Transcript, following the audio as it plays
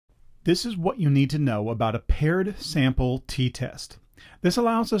This is what you need to know about a paired sample t-test. This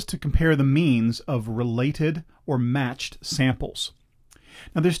allows us to compare the means of related or matched samples.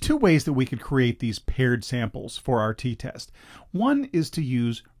 Now there's two ways that we could create these paired samples for our t-test. One is to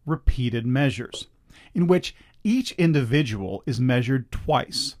use repeated measures, in which each individual is measured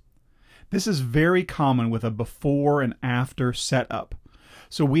twice. This is very common with a before and after setup.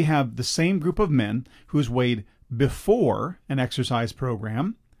 So we have the same group of men who's weighed before an exercise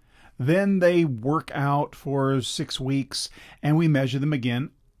program, then they work out for 6 weeks, and we measure them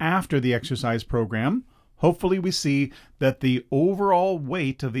again after the exercise program. Hopefully we see that the overall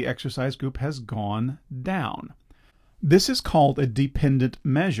weight of the exercise group has gone down. This is called a dependent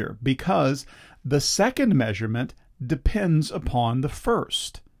measure because the second measurement depends upon the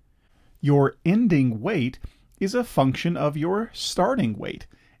first. Your ending weight is a function of your starting weight.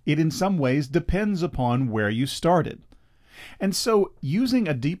 It in some ways depends upon where you started. And so using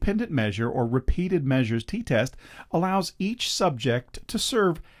a dependent measure or repeated measures t-test allows each subject to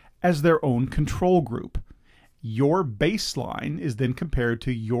serve as their own control group. Your baseline is then compared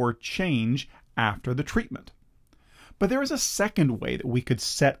to your change after the treatment. But there is a second way that we could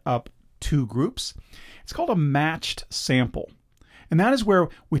set up two groups. It's called a matched sample. And that is where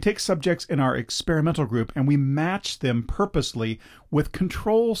we take subjects in our experimental group and we match them purposely with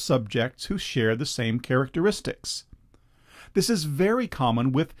control subjects who share the same characteristics. This is very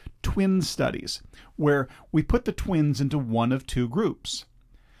common with twin studies, where we put the twins into one of two groups.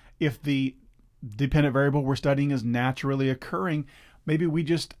 If the dependent variable we're studying is naturally occurring, maybe we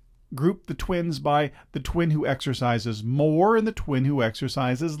just group the twins by the twin who exercises more and the twin who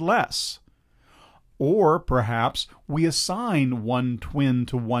exercises less. Or perhaps we assign one twin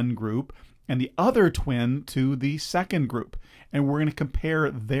to one group and the other twin to the second group, and we're going to compare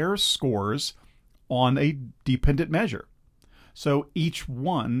their scores on a dependent measure. So each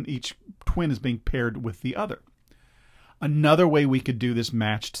twin is being paired with the other. Another way we could do this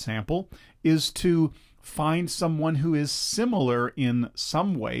matched sample is to find someone who is similar in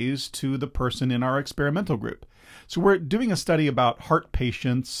some ways to the person in our experimental group. So we're doing a study about heart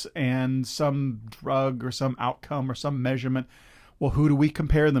patients and some drug or some outcome or some measurement. Well, who do we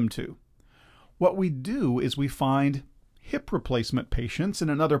compare them to? What we do is we find hip replacement patients in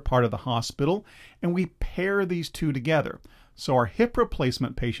another part of the hospital, and we pair these two together. So our hip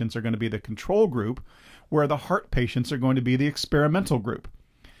replacement patients are going to be the control group, where the heart patients are going to be the experimental group.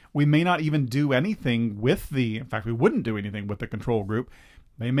 We may not even do anything with in fact, we wouldn't do anything with the control group.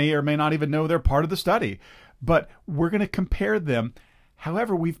 They may or may not even know they're part of the study, but we're going to compare them.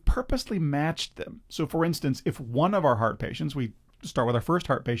 However, we've purposely matched them. So for instance, if one of our heart patients, we start with our first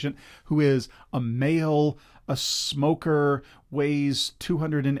heart patient, who is a male, a smoker, weighs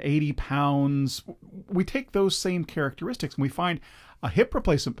 280 pounds. We take those same characteristics and we find a hip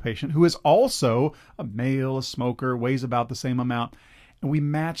replacement patient who is also a male, a smoker, weighs about the same amount, and we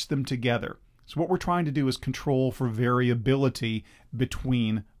match them together. So what we're trying to do is control for variability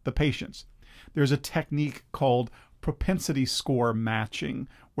between the patients. There's a technique called propensity score matching,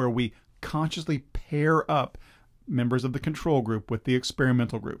 where we consciously pair up members of the control group with the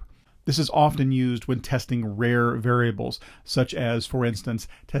experimental group. This is often used when testing rare variables, such as, for instance,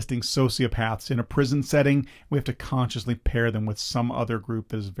 testing sociopaths in a prison setting. We have to consciously pair them with some other group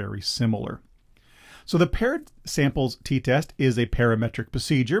that is very similar. So the paired samples t-test is a parametric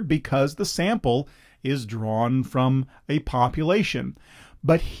procedure because the sample is drawn from a population.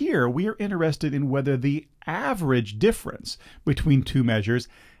 But here we are interested in whether the average difference between two measures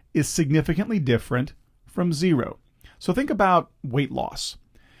is significantly different from zero. So think about weight loss.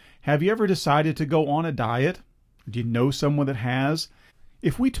 Have you ever decided to go on a diet? Do you know someone that has?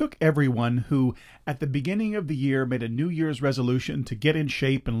 If we took everyone who at the beginning of the year made a New Year's resolution to get in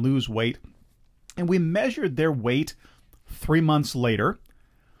shape and lose weight, and we measured their weight 3 months later,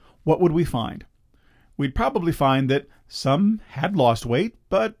 what would we find? We'd probably find that some had lost weight,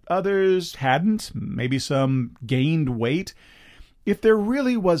 but others hadn't. Maybe some gained weight. If there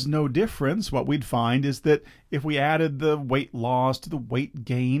really was no difference, what we'd find is that if we added the weight loss to the weight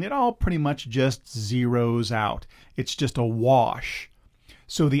gain, it all pretty much just zeroes out. It's just a wash.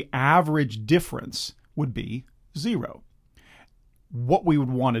 So the average difference would be 0. What we would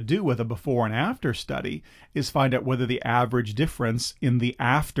want to do with a before and after study is find out whether the average difference in the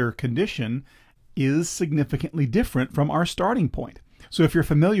after condition is significantly different from our starting point. So if you're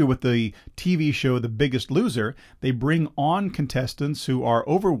familiar with the TV show The Biggest Loser, they bring on contestants who are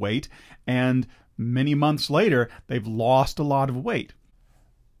overweight, and many months later, they've lost a lot of weight.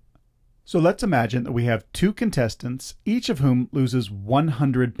 So let's imagine that we have 2 contestants, each of whom loses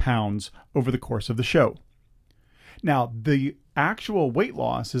 100 pounds over the course of the show. Now, the actual weight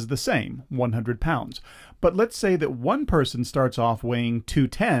loss is the same, 100 pounds. But let's say that one person starts off weighing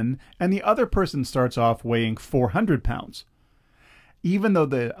 210 and the other person starts off weighing 400 pounds. Even though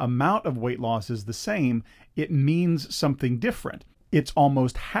the amount of weight loss is the same, it means something different. It's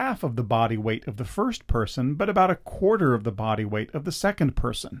almost half of the body weight of the first person, but about a quarter of the body weight of the second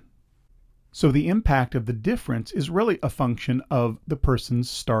person. So the impact of the difference is really a function of the person's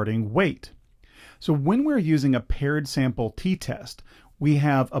starting weight. So when we're using a paired sample t-test, we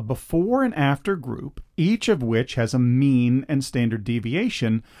have a before and after group, each of which has a mean and standard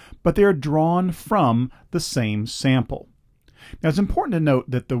deviation, but they're drawn from the same sample. Now, it's important to note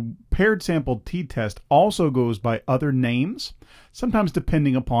that the paired sample t-test also goes by other names, sometimes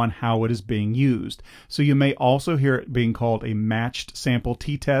depending upon how it is being used. So you may also hear it being called a matched sample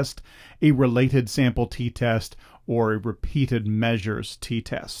t-test, a related sample t-test, or a repeated measures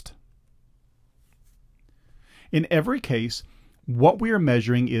t-test. In every case, what we are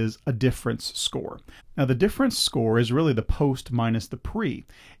measuring is a difference score. Now, the difference score is really the post minus the pre.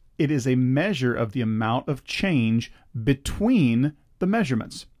 It is a measure of the amount of change between the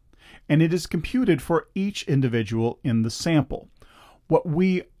measurements, and it is computed for each individual in the sample. What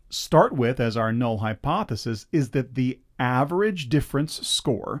we start with as our null hypothesis is that the average difference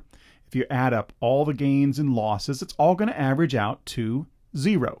score, if you add up all the gains and losses, it's all going to average out to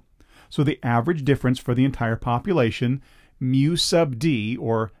 0. So the average difference for the entire population, mu sub d,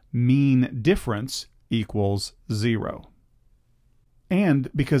 or mean difference, equals 0. And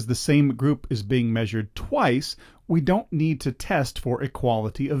because the same group is being measured twice, we don't need to test for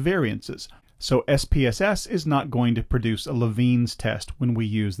equality of variances. So SPSS is not going to produce a Levene's test when we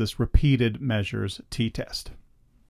use this repeated measures t-test.